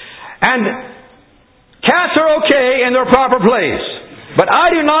 And cats are okay in their proper place, but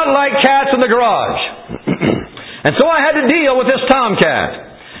I do not like cats in the garage. And so I had to deal with this tomcat.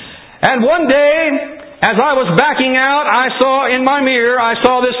 And one day, as I was backing out, I saw in my mirror, I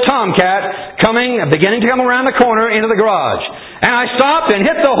saw this tomcat beginning to come around the corner into the garage. And I stopped and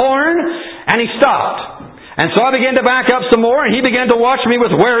hit the horn, and he stopped. And so I began to back up some more, and he began to watch me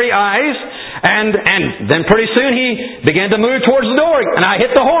with wary eyes. And then pretty soon he began to move towards the door, and I hit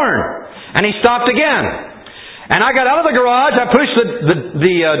the horn. And he stopped again. And I got out of the garage, I pushed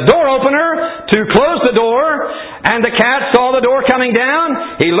the door opener to close the door, and the cat saw the door coming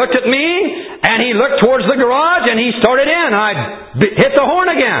down. He looked at me, and he looked towards the garage, and he started in. I hit the horn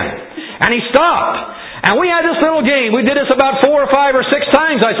again, and he stopped. And we had this little game. We did this about 4 or 5 or 6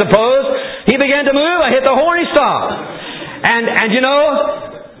 times, I suppose. He began to move, I hit the horn, he stopped. And you know,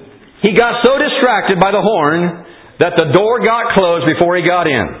 he got so distracted by the horn that the door got closed before he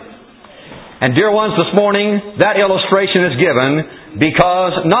got in. And dear ones, this morning, that illustration is given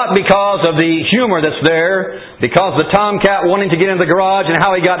not because of the humor that's there, because the tomcat wanting to get in the garage and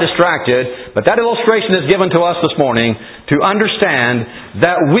how he got distracted, but that illustration is given to us this morning to understand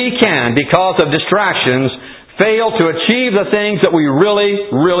that we can, because of distractions, fail to achieve the things that we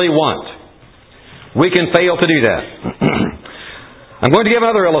really, really want. We can fail to do that. I'm going to give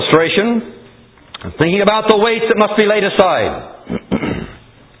another illustration. I'm thinking about the weights that must be laid aside.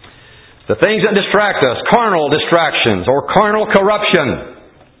 The things that distract us, carnal distractions or carnal corruption.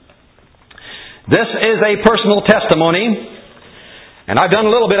 This is a personal testimony, and I've done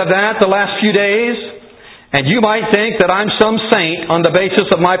a little bit of that the last few days, and you might think that I'm some saint on the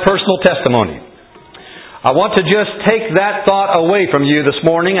basis of my personal testimony. I want to just take that thought away from you this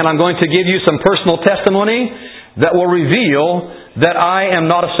morning, and I'm going to give you some personal testimony that will reveal that I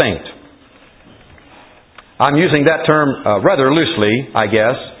am not a saint. I'm using that term rather loosely, I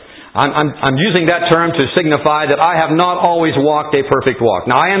guess. I'm using that term to signify that I have not always walked a perfect walk.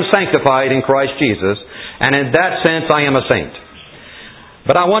 Now, I am sanctified in Christ Jesus, and in that sense, I am a saint.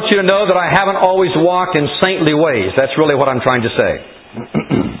 But I want you to know that I haven't always walked in saintly ways. That's really what I'm trying to say.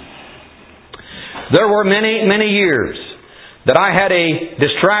 There were many, many years that I had a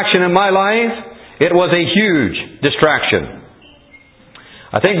distraction in my life. It was a huge distraction.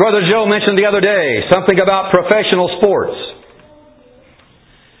 I think Brother Joe mentioned the other day something about professional sports.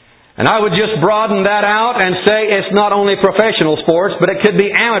 And I would just broaden that out and say it's not only professional sports, but it could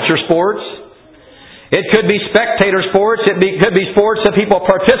be amateur sports. It could be spectator sports. It could be sports that people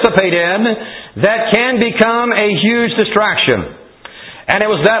participate in that can become a huge distraction. And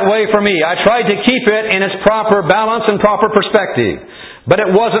it was that way for me. I tried to keep it in its proper balance and proper perspective. But it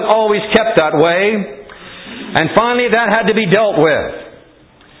wasn't always kept that way. And finally that had to be dealt with.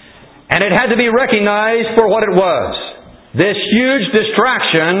 And it had to be recognized for what it was. This huge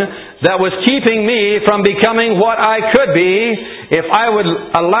distraction that was keeping me from becoming what I could be if I would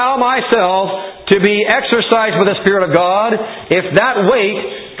allow myself to be exercised with the Spirit of God, if that weight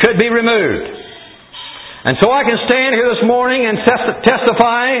could be removed. And so I can stand here this morning and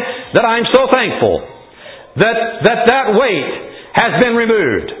testify that I'm so thankful that weight has been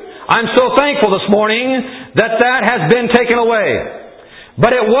removed. I'm so thankful this morning that has been taken away.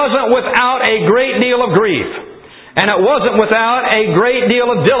 But it wasn't without a great deal of grief. And it wasn't without a great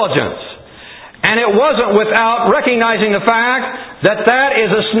deal of diligence. And it wasn't without recognizing the fact that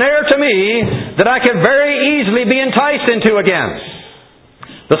is a snare to me that I could very easily be enticed into again.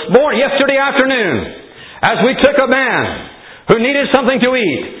 Yesterday afternoon, as we took a man who needed something to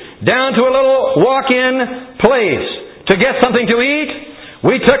eat down to a little walk-in place to get something to eat,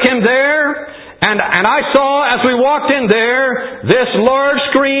 we took him there, and I saw as we walked in there this large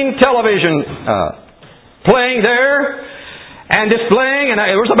screen television playing there and displaying, and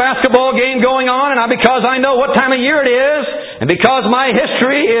there was a basketball game going on, and because I know what time of year it is, and because my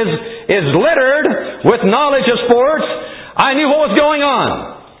history is littered with knowledge of sports, I knew what was going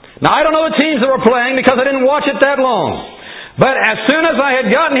on. Now I don't know the teams that were playing because I didn't watch it that long. But as soon as I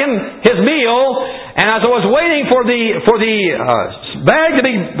had gotten him his meal, and as I was waiting for the bag to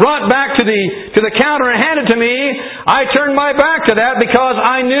be brought back to the counter and handed to me, I turned my back to that because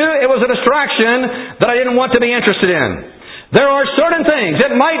I knew it was a distraction that I didn't want to be interested in. There are certain things.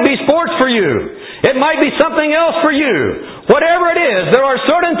 It might be sports for you. It might be something else for you. Whatever it is, there are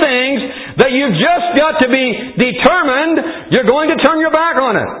certain things that you've just got to be determined you're going to turn your back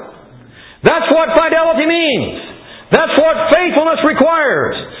on it. That's what fidelity means. That's what faithfulness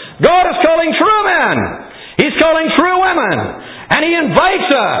requires. God is calling true men. He's calling true women. And He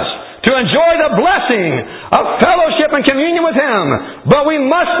invites us to enjoy the blessing of fellowship and communion with Him. But we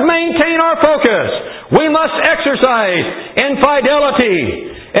must maintain our focus. We must exercise in fidelity,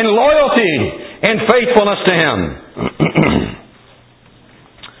 in loyalty, in faithfulness to Him.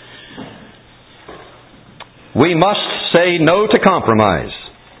 We must say no to compromise.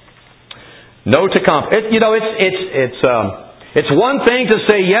 No to compromise. It's one thing to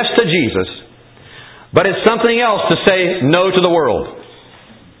say yes to Jesus, but it's something else to say no to the world.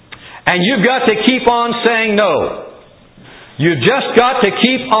 And you've got to keep on saying no. You've just got to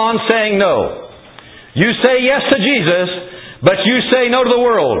keep on saying no. You say yes to Jesus, but you say no to the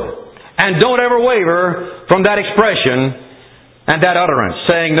world. And don't ever waver from that expression and that utterance,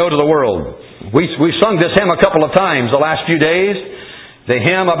 saying no to the world. We've sung this hymn a couple of times the last few days. The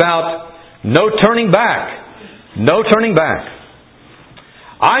hymn about no turning back. No turning back.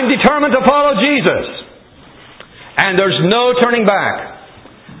 I'm determined to follow Jesus. And there's no turning back.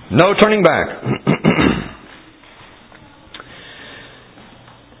 No turning back.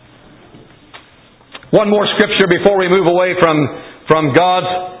 One more scripture before we move away from God's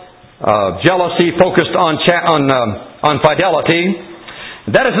jealousy focused on fidelity.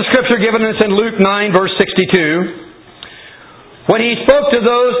 That is the scripture given us in Luke 9 verse 62. When He spoke to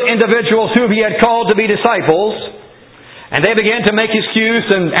those individuals whom He had called to be disciples, and they began to make excuse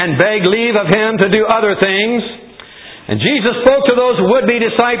and beg leave of Him to do other things, and Jesus spoke to those would-be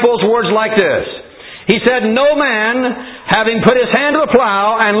disciples words like this. He said, "No man, having put his hand to a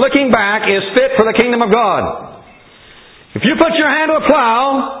plow and looking back, is fit for the kingdom of God." If you put your hand to a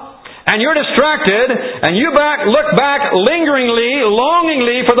plow and you're distracted and you look back lingeringly,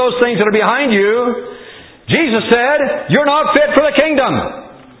 longingly for those things that are behind you, Jesus said, you're not fit for the kingdom.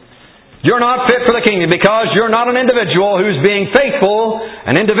 You're not fit for the kingdom because you're not an individual who's being faithful,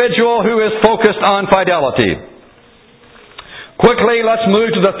 an individual who is focused on fidelity. Quickly, let's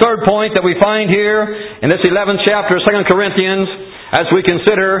move to the third point that we find here in this 11th chapter of 2 Corinthians as we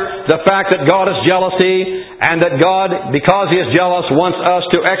consider the fact that God is jealousy and that God, because He is jealous, wants us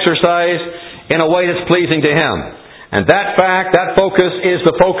to exercise in a way that's pleasing to Him. And that fact, that focus is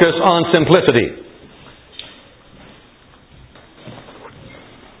the focus on simplicity.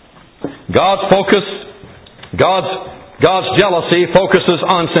 God's focus, God's jealousy focuses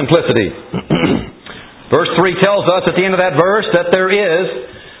on simplicity. Verse 3 tells us at the end of that verse that there is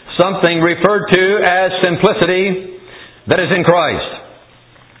something referred to as simplicity that is in Christ.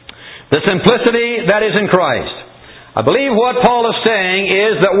 The simplicity that is in Christ. I believe what Paul is saying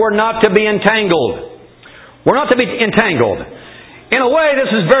is that we're not to be entangled. We're not to be entangled. In a way,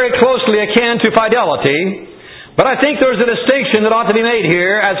 this is very closely akin to fidelity, but I think there's a distinction that ought to be made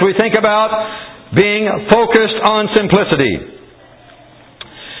here as we think about being focused on simplicity.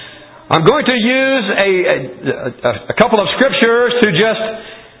 I'm going to use a couple of scriptures to just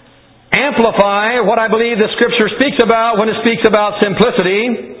amplify what I believe the Scripture speaks about when it speaks about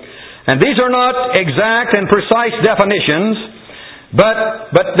simplicity. And these are not exact and precise definitions,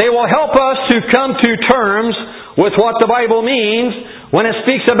 but they will help us to come to terms with what the Bible means when it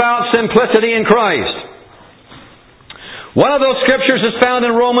speaks about simplicity in Christ. One of those scriptures is found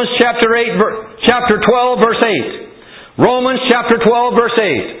in Romans chapter 12, verse 8. Romans chapter 12, verse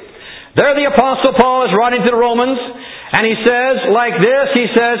 8. There the Apostle Paul is writing to the Romans, and he says like this, he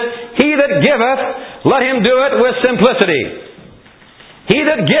says, "He that giveth, let him do it with simplicity." He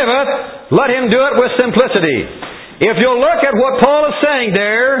that giveth, let him do it with simplicity. If you'll look at what Paul is saying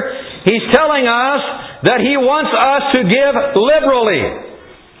there, he's telling us that he wants us to give liberally.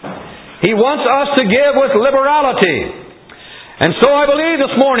 He wants us to give with liberality. And so I believe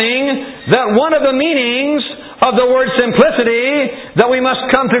this morning that one of the meanings of the word simplicity that we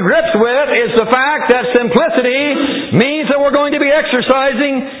must come to grips with is the fact that simplicity means that we're going to be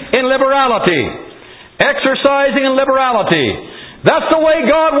exercising in liberality. Exercising in liberality. That's the way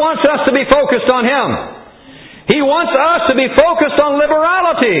God wants us to be focused on Him. He wants us to be focused on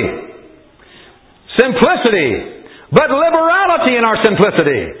liberality. Simplicity. But liberality in our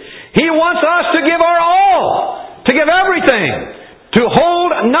simplicity. He wants us to give our all. To give everything. To hold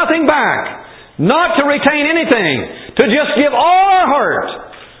nothing back. Not to retain anything. To just give all our heart.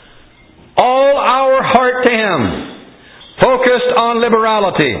 All our heart to Him. Focused on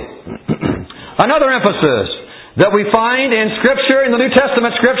liberality. Another emphasis that we find in Scripture, in the New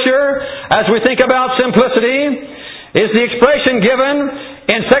Testament Scripture, as we think about simplicity, is the expression given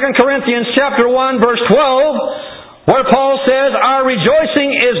in 2 Corinthians chapter 1, verse 12, where Paul says, "Our rejoicing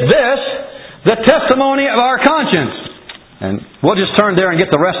is this, the testimony of our conscience." And we'll just turn there and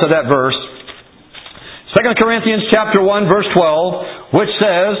get the rest of that verse. 2 Corinthians chapter 1, verse 12, which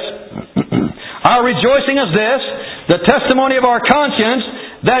says, "Our rejoicing is this, the testimony of our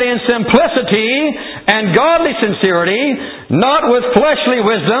conscience, that in simplicity and godly sincerity, not with fleshly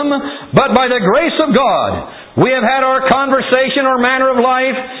wisdom, but by the grace of God, we have had our conversation or manner of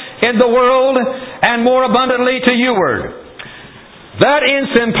life in the world, and more abundantly to youward." That in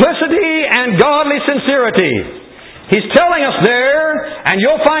simplicity and godly sincerity. He's telling us there, and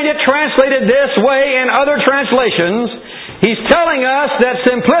you'll find it translated this way in other translations, he's telling us that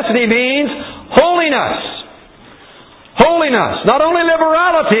simplicity means holiness. Holiness. Not only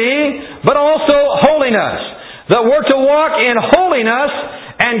liberality, but also holiness. That we're to walk in holiness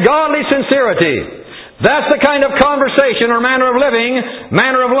and godly sincerity. That's the kind of conversation or manner of living,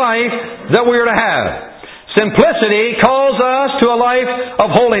 manner of life that we're to have. Simplicity calls us to a life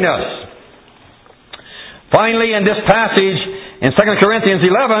of holiness. Finally, in this passage in 2 Corinthians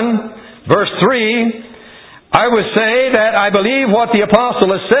 11, verse 3, I would say that I believe what the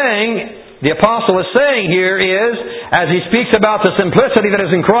apostle is saying here is, as he speaks about the simplicity that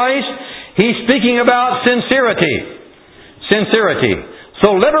is in Christ, he's speaking about sincerity. Sincerity.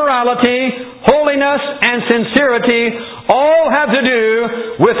 So liberality, holiness, and sincerity all have to do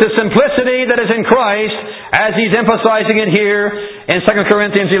with the simplicity that is in Christ, as he's emphasizing it here in 2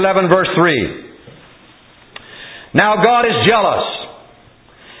 Corinthians 11, verse 3. Now God is jealous,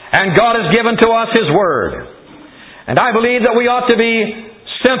 and God has given to us His Word. And I believe that we ought to be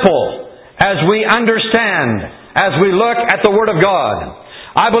simple as we understand, as we look at the Word of God.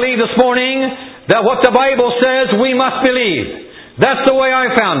 I believe this morning that what the Bible says we must believe. That's the way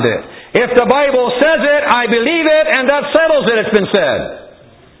I found it. If the Bible says it, I believe it, and that settles it. It's been said.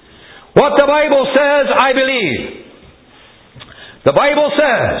 What the Bible says, I believe. The Bible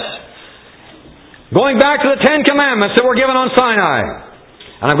says, going back to the 10 Commandments that were given on Sinai,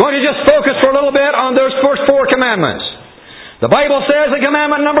 and I'm going to just focus for a little bit on those first 4 commandments. The Bible says in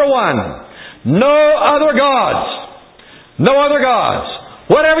commandment number 1, no other gods. No other gods.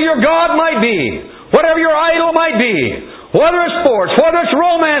 Whatever your God might be, whatever your idol might be, whether it's sports, whether it's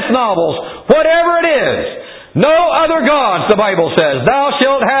romance novels, whatever it is, no other gods, the Bible says. Thou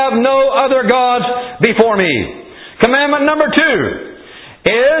shalt have no other gods before me. Commandment number 2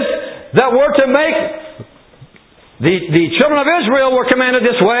 is that we're to make The children of Israel were commanded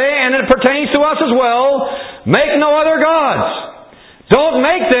this way, and it pertains to us as well. Make no other gods. Don't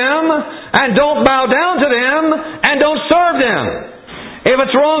make them, and don't bow down to them, and don't serve them. If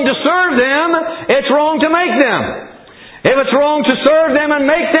it's wrong to serve them, it's wrong to make them. If it's wrong to serve them and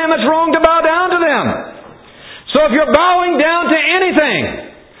make them, it's wrong to bow down to them. So if you're bowing down to anything,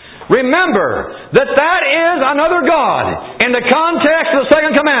 remember that that is another God in the context of the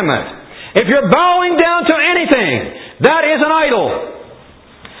second commandment. If you're bowing down to anything, that is an idol.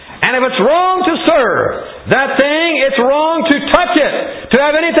 And if it's wrong to serve that thing, it's wrong to touch it, to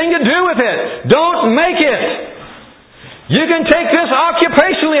have anything to do with it. Don't make it. You can take this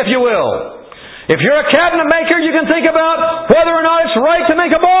occupationally, if you will. If you're a cabinet maker, you can think about whether or not it's right to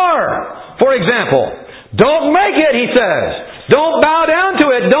make a bar, for example. Don't make it, he says. Don't bow down to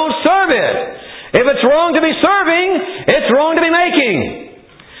it. Don't serve it. If it's wrong to be serving, it's wrong to be making.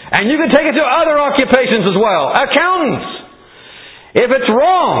 And you can take it to other occupations as well. Accountants. If it's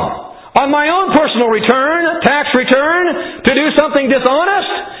wrong on my own personal return, tax return, to do something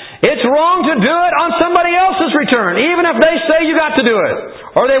dishonest, it's wrong to do it on somebody else's return, even if they say you got to do it,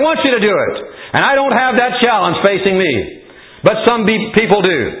 or they want you to do it. And I don't have that challenge facing me. But some people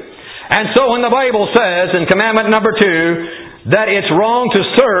do. And so when the Bible says in commandment number 2 that it's wrong to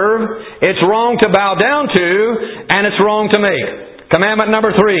serve, it's wrong to bow down to, and it's wrong to make. Commandment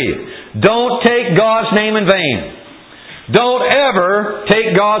number 3, don't take God's name in vain. Don't ever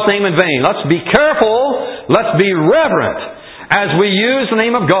take God's name in vain. Let's be careful. Let's be reverent as we use the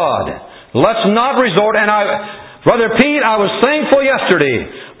name of God. Let's not resort. And Brother Pete, I was thankful yesterday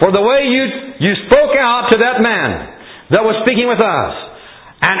for the way you spoke out to that man that was speaking with us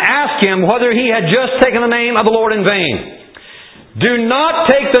and asked him whether he had just taken the name of the Lord in vain. Do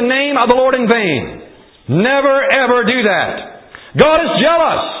not take the name of the Lord in vain. Never ever do that. God is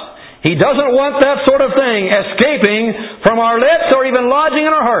jealous. He doesn't want that sort of thing escaping from our lips or even lodging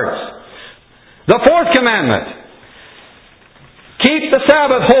in our hearts. The 4th commandment. Keep the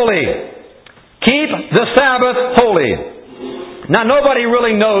Sabbath holy. Keep the Sabbath holy. Now nobody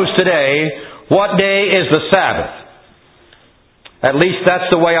really knows today what day is the Sabbath. At least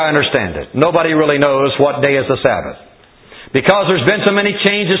that's the way I understand it. Nobody really knows what day is the Sabbath. Because there's been so many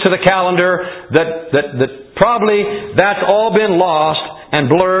changes to the calendar that probably that's all been lost and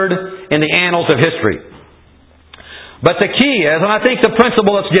blurred in the annals of history. But the key is, and I think the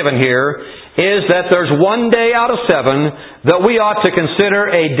principle that's given here, is that there's one day out of 7 that we ought to consider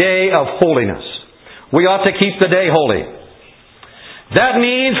a day of holiness. We ought to keep the day holy. That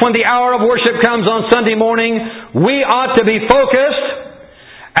means when the hour of worship comes on Sunday morning, we ought to be focused,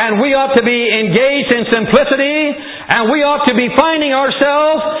 and we ought to be engaged in simplicity, and we ought to be finding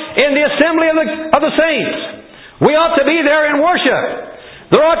ourselves in the assembly of the saints. We ought to be there in worship.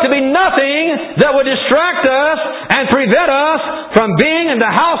 There ought to be nothing that would distract us and prevent us from being in the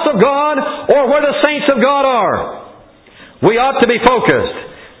house of God or where the saints of God are. We ought to be focused,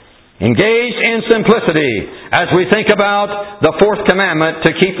 engaged in simplicity as we think about the 4th commandment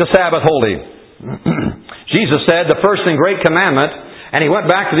to keep the Sabbath holy. Jesus said the first and great commandment, and He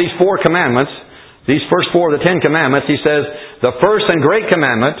went back to these 4 commandments, these first 4 of the 10 commandments. He says the first and great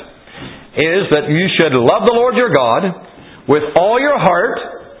commandment is that you should love the Lord your God with all your heart,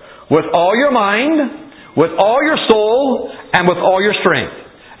 with all your mind, with all your soul, and with all your strength.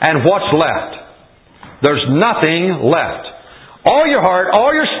 And what's left? There's nothing left. All your heart,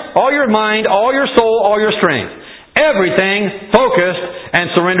 all your mind, all your soul, all your strength. Everything focused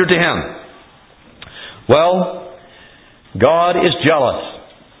and surrendered to Him. Well, God is jealous.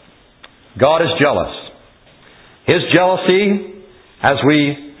 God is jealous. His jealousy, as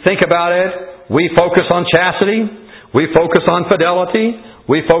we think about it, we focus on chastity. We focus on fidelity.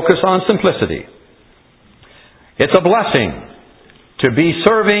 We focus on simplicity. It's a blessing to be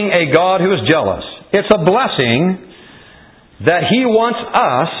serving a God who is jealous. It's a blessing that He wants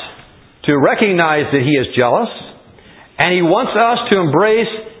us to recognize that He is jealous, and He wants us to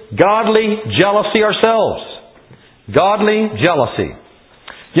embrace godly jealousy ourselves. Godly jealousy.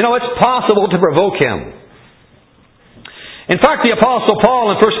 You know, it's possible to provoke Him. In fact, the Apostle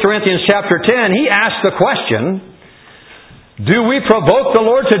Paul in 1 Corinthians chapter 10, he asked the question, do we provoke the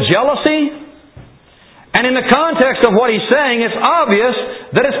Lord to jealousy? And in the context of what he's saying, it's obvious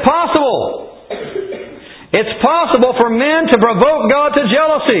that it's possible. It's possible for men to provoke God to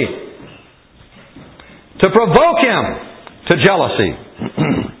jealousy. To provoke Him to jealousy.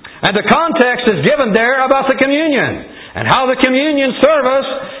 And the context is given there about the communion and how the communion service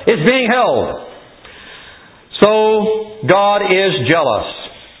is being held. So, God is jealous.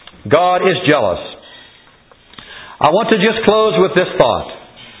 God is jealous. I want to just close with this thought.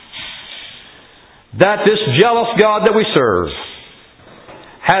 that this jealous God that we serve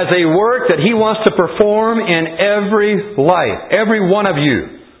has a work that He wants to perform in every life. Every one of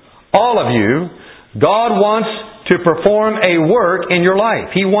you. All of you. God wants to perform a work in your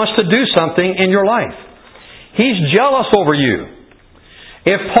life. He wants to do something in your life. He's jealous over you.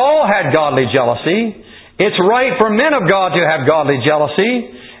 If Paul had godly jealousy, it's right for men of God to have godly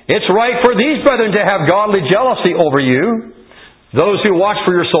jealousy. It's right for these brethren to have godly jealousy over you. Those who watch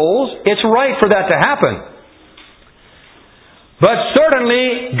for your souls, it's right for that to happen. But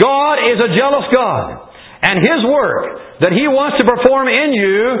certainly, God is a jealous God. And His work that He wants to perform in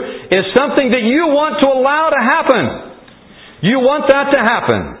you is something that you want to allow to happen. You want that to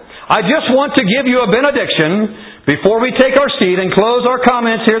happen. I just want to give you a benediction before we take our seat and close our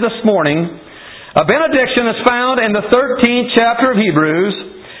comments here this morning. A benediction is found in the 13th chapter of Hebrews,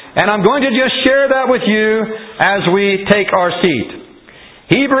 and I'm going to just share that with you as we take our seat.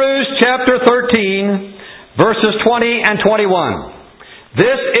 Hebrews chapter 13, verses 20 and 21.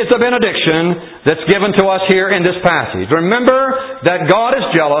 This is the benediction that's given to us here in this passage. Remember that God is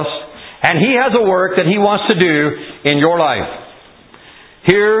jealous, and He has a work that He wants to do in your life.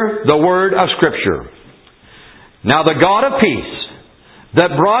 Hear the word of Scripture. Now the God of peace,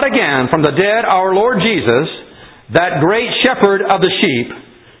 that brought again from the dead our Lord Jesus, that great shepherd of the sheep,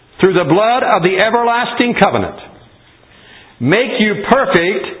 through the blood of the everlasting covenant, make you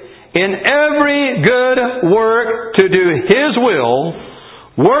perfect in every good work to do His will,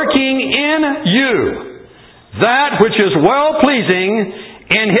 working in you that which is well-pleasing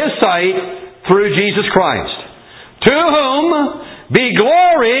in His sight through Jesus Christ, to whom be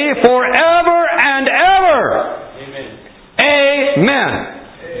glory forever and ever. Amen. Amen.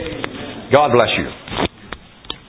 Amen. God bless you.